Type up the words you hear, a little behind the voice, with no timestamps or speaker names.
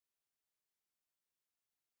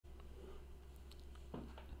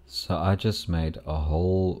So I just made a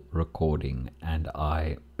whole recording and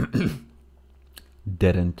I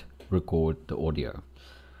didn't record the audio.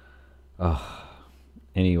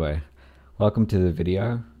 Anyway, welcome to the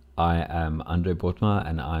video. I am AndreBothma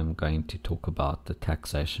and I'm going to talk about the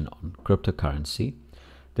taxation on cryptocurrency.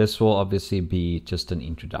 This will obviously be just an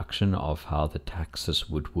introduction of how the taxes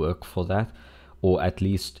would work for that, or at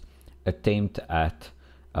least attempt at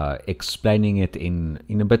explaining it in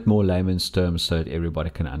a bit more layman's terms so that everybody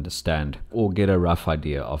can understand or get a rough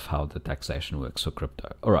idea of how the taxation works for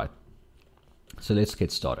crypto. All right, so let's get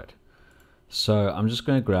started. So I'm just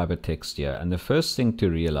going to grab a text here, and the first thing to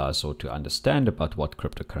realize or to understand about what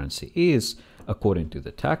cryptocurrency is, according to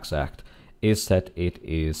the Tax Act, is that it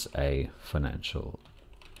is a financial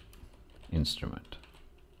instrument.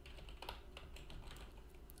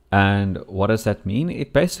 And what does that mean?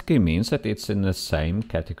 It basically means that it's in the same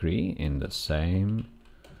category, in the same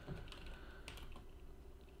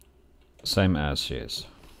as shares.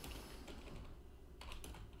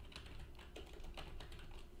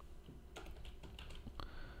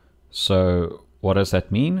 So what does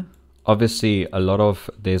that mean? Obviously,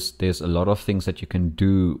 there's a lot of things that you can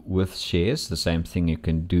do with shares. The same thing you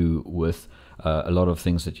can do with a lot of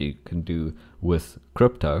things that you can do with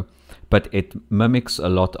crypto, but it mimics a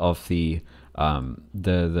lot of the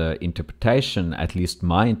interpretation, at least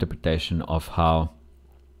my interpretation, of how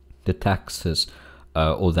the taxes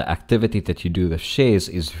or the activity that you do with shares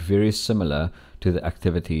is very similar to the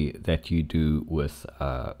activity that you do with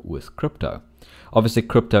crypto. Obviously,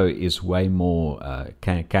 crypto is way more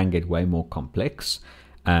can get way more complex,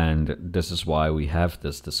 and this is why we have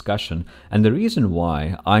this discussion. And the reason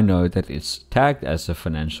why I know that it's tagged as a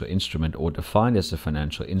financial instrument or defined as a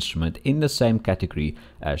financial instrument in the same category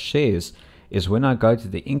as shares is when I go to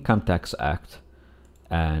the Income Tax Act,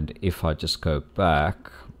 and if I just go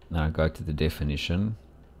back and I go to the definition,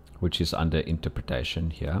 which is under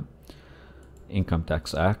interpretation here, Income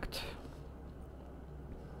Tax Act.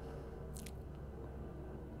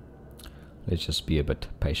 Let's just be a bit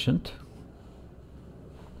patient.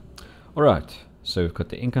 All right, so we've got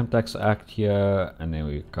the Income Tax Act here, and then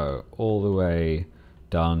we go all the way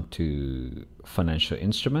down to financial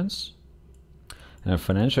instruments. And a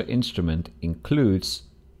financial instrument includes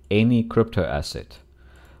any crypto asset.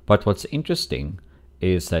 But what's interesting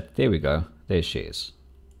is that, there we go, there's shares.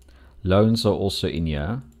 Loans are also in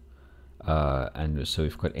here. And so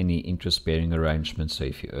we've got any interest-bearing arrangements, so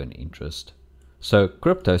if you earn interest. So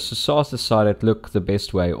crypto, so SARS decided, look, the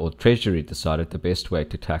best way, or Treasury decided the best way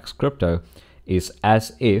to tax crypto is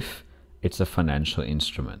as if it's a financial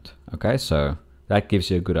instrument. Okay, so that gives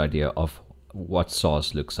you a good idea of what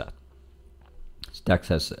SARS looks at. It's taxed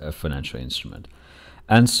as a financial instrument.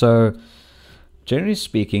 And so generally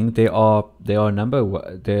speaking, there are a number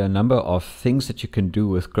of things that you can do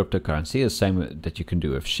with cryptocurrency, the same that you can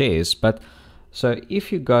do with shares. But so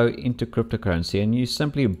if you go into cryptocurrency and you're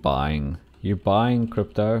simply buying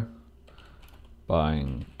crypto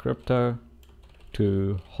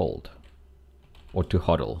to hold or to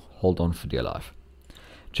hodl, hold on for dear life.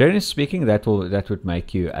 Generally speaking, that would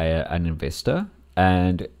make you an investor.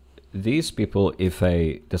 And these people, if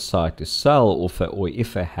they decide to sell or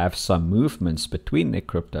if they have some movements between their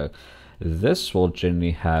crypto, this will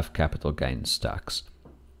generally have capital gains tax.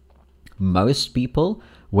 Most people,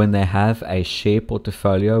 when they have a share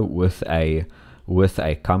portfolio with a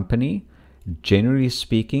company, generally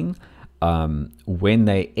speaking, when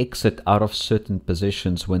they exit out of certain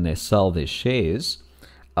positions, when they sell their shares,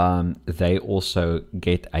 they also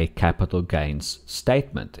get a capital gains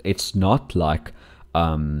statement. It's not like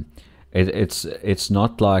it's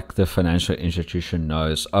not like the financial institution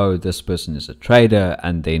knows, oh, this person is a trader,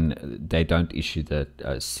 and then they don't issue the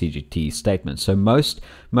CGT statement. So most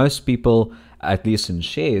people, at least in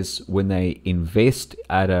shares, when they invest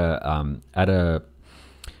at a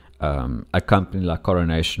company like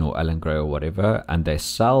Coronation or Allen Gray or whatever, and they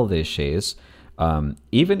sell their shares,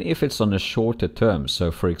 even if it's on a shorter term, so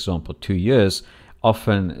for example 2 years,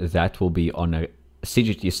 often that will be on a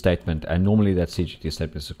CGT statement, and normally that CGT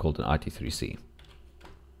statement is called an IT3C.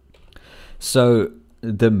 So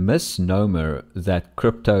the misnomer that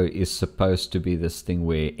crypto is supposed to be this thing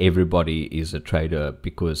where everybody is a trader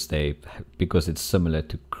because it's similar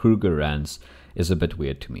to Krugerrands is a bit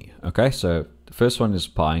weird to me. Okay, so the first one is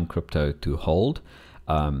buying crypto to hold,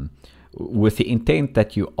 with the intent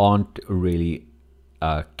that you aren't really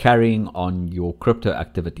carrying on your crypto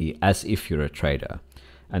activity as if you're a trader.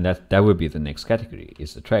 And that would be the next category,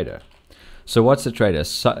 is the trader. So what's a trader?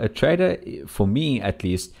 So a trader, for me at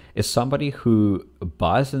least, is somebody who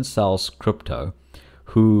buys and sells crypto,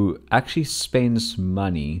 who actually spends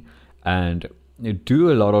money and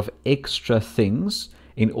do a lot of extra things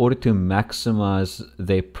in order to maximize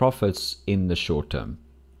their profits in the short term.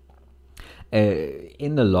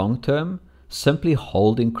 In the long term, simply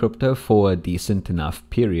holding crypto for a decent enough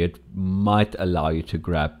period might allow you to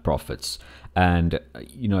grab profits. And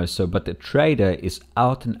but the trader is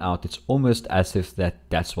out and out. It's almost as if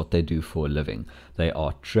that's what they do for a living. They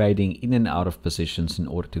are trading in and out of positions in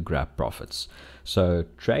order to grab profits. So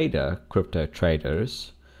crypto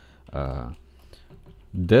traders,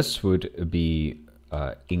 this would be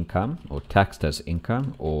income, or taxed as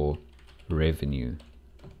income, or revenue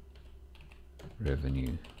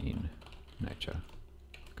in nature.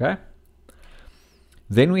 Okay.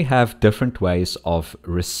 Then we have different ways of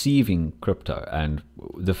receiving crypto, and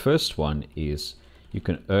the first one is you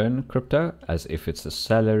can earn crypto as if it's a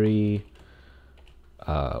salary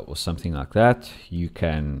or something like that. You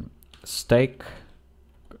can stake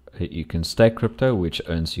crypto, which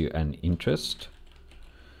earns you an interest.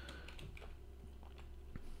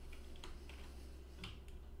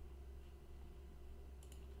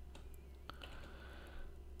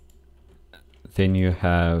 Then you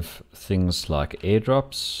have things like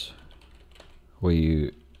airdrops, where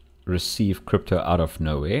you receive crypto out of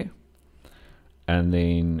nowhere. And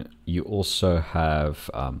then you also have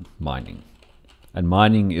mining. And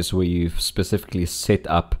mining is where you've specifically set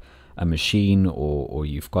up a machine, or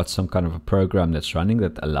you've got some kind of a program that's running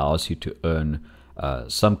that allows you to earn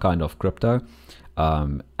some kind of crypto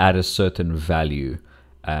at a certain value.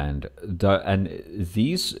 And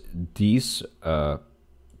these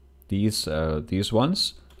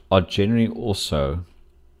ones are generally also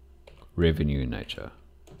revenue in nature.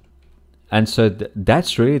 And so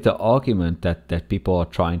that's really the argument that people are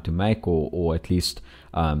trying to make, or at least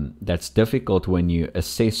that's difficult when you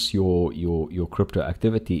assess your crypto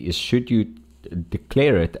activity, is should you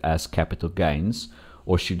declare it as capital gains,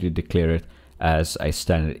 or should you declare it as a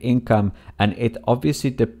standard income? And it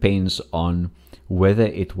obviously depends on whether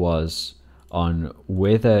it was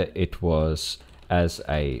as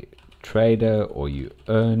a trader, or you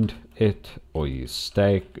earned it, or you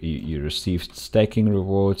received staking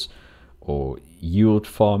rewards, or yield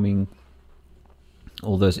farming,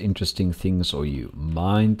 all those interesting things, or you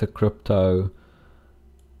mined the crypto.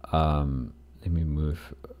 Let me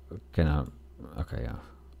move. Okay, yeah.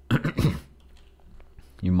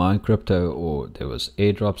 You mined crypto, or there was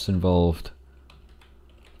airdrops involved,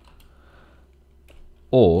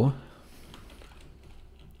 or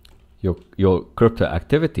your crypto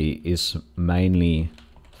activity is mainly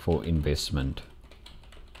for investment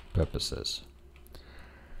purposes.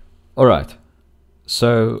 All right.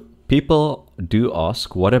 So people do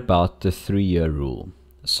ask, what about the 3-year rule?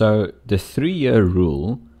 So the 3-year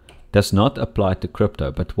rule does not apply to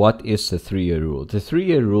crypto, but what is the 3-year rule? The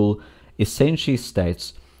 3-year rule essentially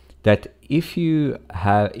states that if you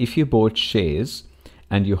bought shares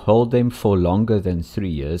and you hold them for longer than 3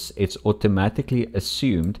 years, it's automatically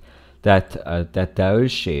assumed that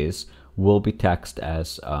those shares will be taxed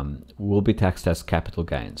as capital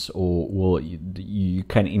gains, or you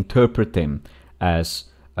can interpret them as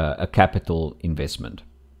a capital investment.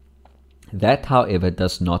 That, however,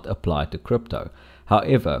 does not apply to crypto.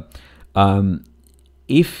 However,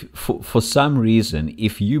 if for some reason,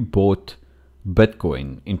 if you bought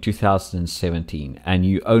Bitcoin in 2017 and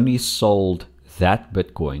you only sold that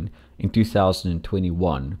Bitcoin in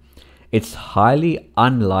 2021, it's highly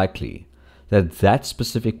unlikely that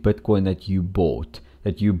specific Bitcoin that you bought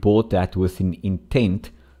that with an intent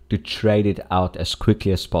to trade it out as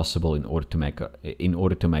quickly as possible in order to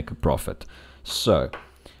make a profit. So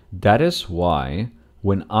that is why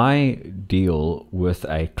when I deal with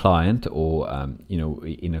a client, or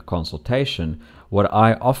in a consultation, what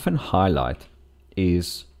I often highlight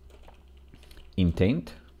is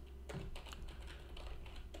intent,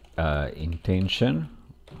 intention,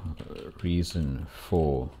 reason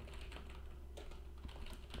for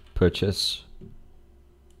purchase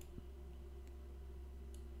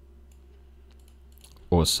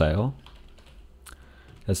or sale.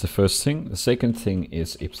 That's the first thing. The second thing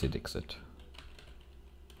is ipse dixit.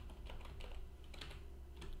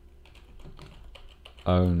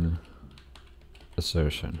 Own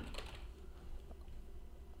assertion.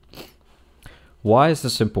 Why is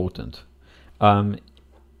this important?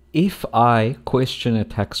 If I question a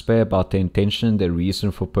taxpayer about the intention, the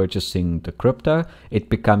reason for purchasing the crypto, it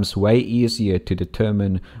becomes way easier to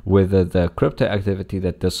determine whether the crypto activity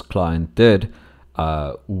that this client did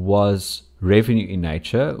was revenue in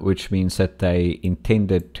nature, which means that they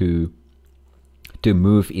intended to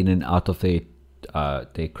move in and out of their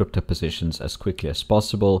crypto positions as quickly as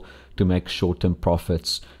possible, to make short-term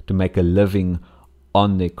profits, to make a living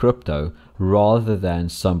on their crypto, rather than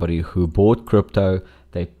somebody who bought crypto,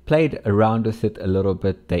 they played around with it a little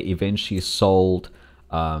bit, they eventually sold.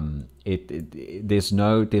 There's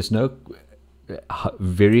no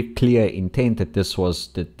very clear intent that this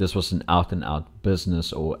was an out and out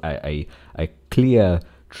business, or a clear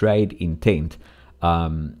trade intent.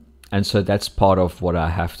 And so that's part of what I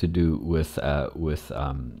have to do with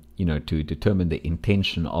to determine the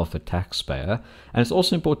intention of the taxpayer. And it's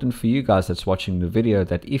also important for you guys that's watching the video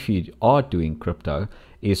that if you are doing crypto,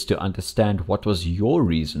 is to understand what was your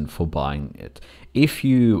reason for buying it. If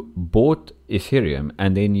you bought Ethereum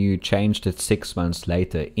and then you changed it 6 months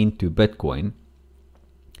later into Bitcoin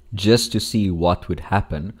just to see what would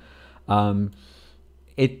happen,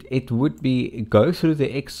 it would be go through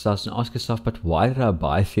the exercise and ask yourself, but why did I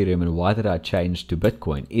buy Ethereum and why did I change to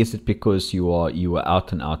Bitcoin? Is it because you were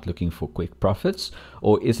out and out looking for quick profits,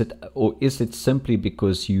 or is it simply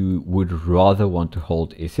because you would rather want to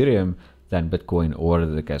hold Ethereum than Bitcoin, or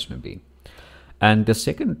whatever the case may be? And the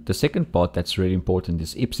second part that's really important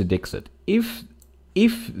is ipse dixit. If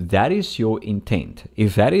that is your intent,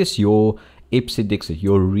 if that is your ipse dixit,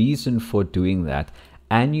 your reason for doing that,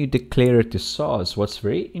 and you declare it to SARS, what's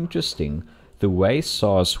very interesting, the way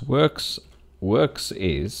SARS works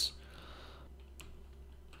is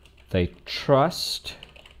they trust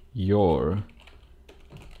your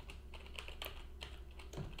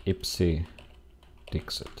ipse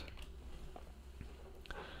dixit.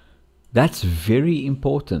 That's very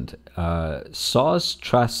important. SARS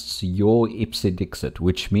trusts your ipse dixit,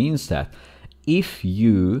 which means that if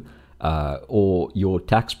you or your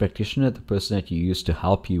tax practitioner, the person that you use to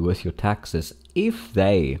help you with your taxes, if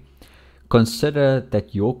they consider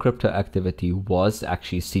that your crypto activity was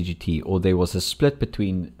actually CGT, or there was a split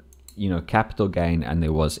between capital gain and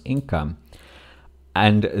there was income,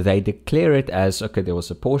 and they declare it as, okay, there was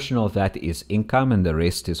a portion of that is income and the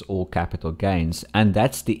rest is all capital gains, and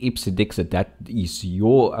that's the ipse dixit, that is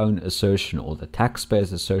your own assertion or the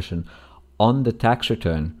taxpayer's assertion on the tax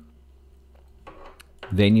return,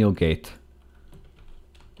 then you'll get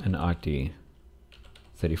an RT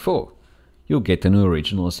 34. You'll get an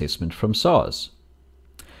original assessment from SARS.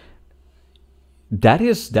 That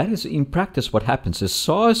is in practice what happens is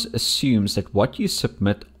SARS assumes that what you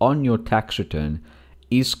submit on your tax return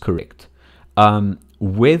is correct.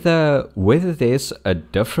 Whether there's a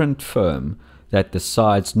different firm that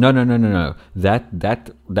decides no,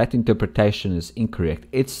 that interpretation is incorrect,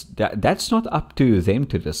 that's not up to them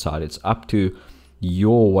to decide. It's up to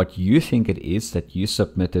what you think it is that you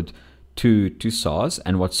submitted to SARS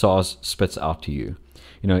and what SARS spits out to you.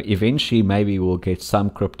 Eventually maybe we'll get some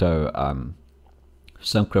crypto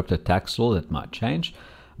tax law that might change,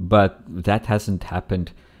 but that hasn't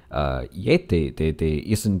happened yet. There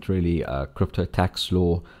isn't really a crypto tax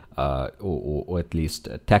law or at least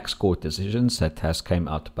tax court decisions that has came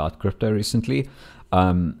out about crypto recently.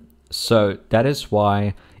 So that is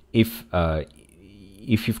why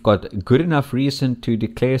if you've got good enough reason to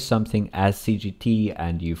declare something as CGT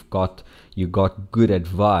and you got good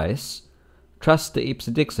advice, trust the ipse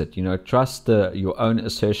dixit. Trust your own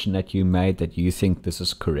assertion that you made that you think this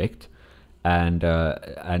is correct, and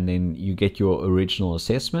then you get your original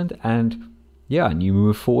assessment, and you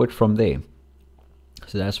move forward from there.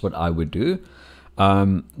 So that's what I would do.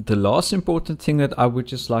 The last important thing that I would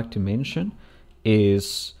just like to mention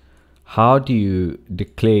is, how do you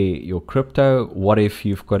declare your crypto? What if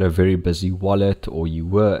you've got a very busy wallet, or you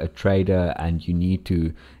were a trader and you need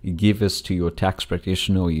to give this to your tax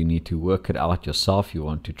practitioner, or you need to work it out yourself, you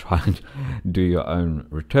want to try and do your own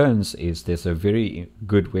returns? There's a very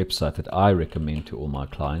good website that I recommend to all my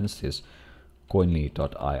clients. There's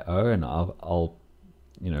coinly.io, and I'll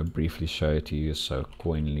briefly show it to you. So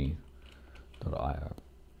coinly.io.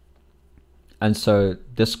 And so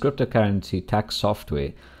this cryptocurrency tax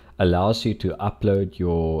software allows you to upload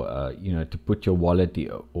your, to put your wallet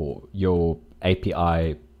or your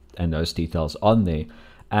API and those details on there,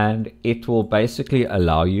 and it will basically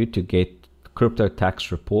allow you to get crypto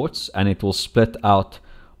tax reports, and it will split out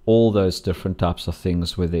all those different types of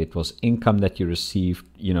things, whether it was income that you received,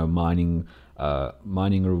 mining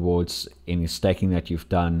rewards, any staking that you've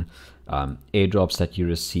done, airdrops that you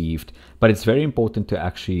received. But it's very important to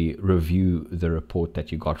actually review the report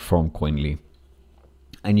that you got from Coinly.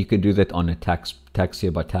 And you can do that on a tax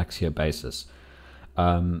year by tax year basis.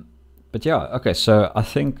 But yeah, okay. So I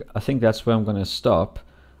think that's where I'm going to stop,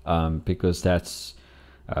 because that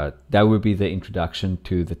would be the introduction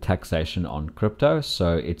to the taxation on crypto.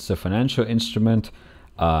 So it's a financial instrument,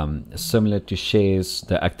 similar to shares.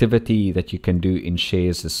 The activity that you can do in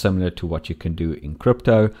shares is similar to what you can do in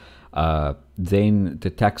crypto. Then the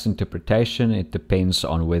tax interpretation, it depends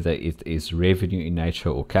on whether it is revenue in nature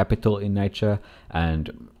or capital in nature.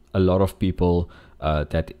 And a lot of people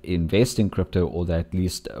that invest in crypto, or that at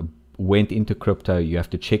least went into crypto, you have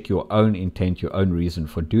to check your own intent, your own reason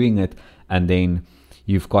for doing it, and then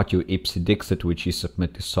you've got your Ipsi Dixit, which you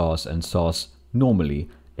submit to SARS, and SARS normally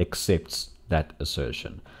accepts that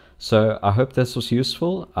assertion. So I hope this was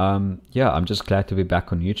useful. Yeah, I'm just glad to be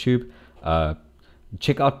back on YouTube.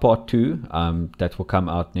 Check out part 2 that will come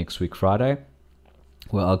out next week Friday,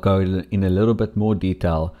 where I'll go in a little bit more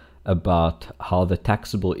detail about how the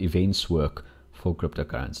taxable events work for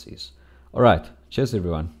cryptocurrencies. All right, cheers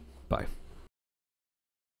everyone. Bye.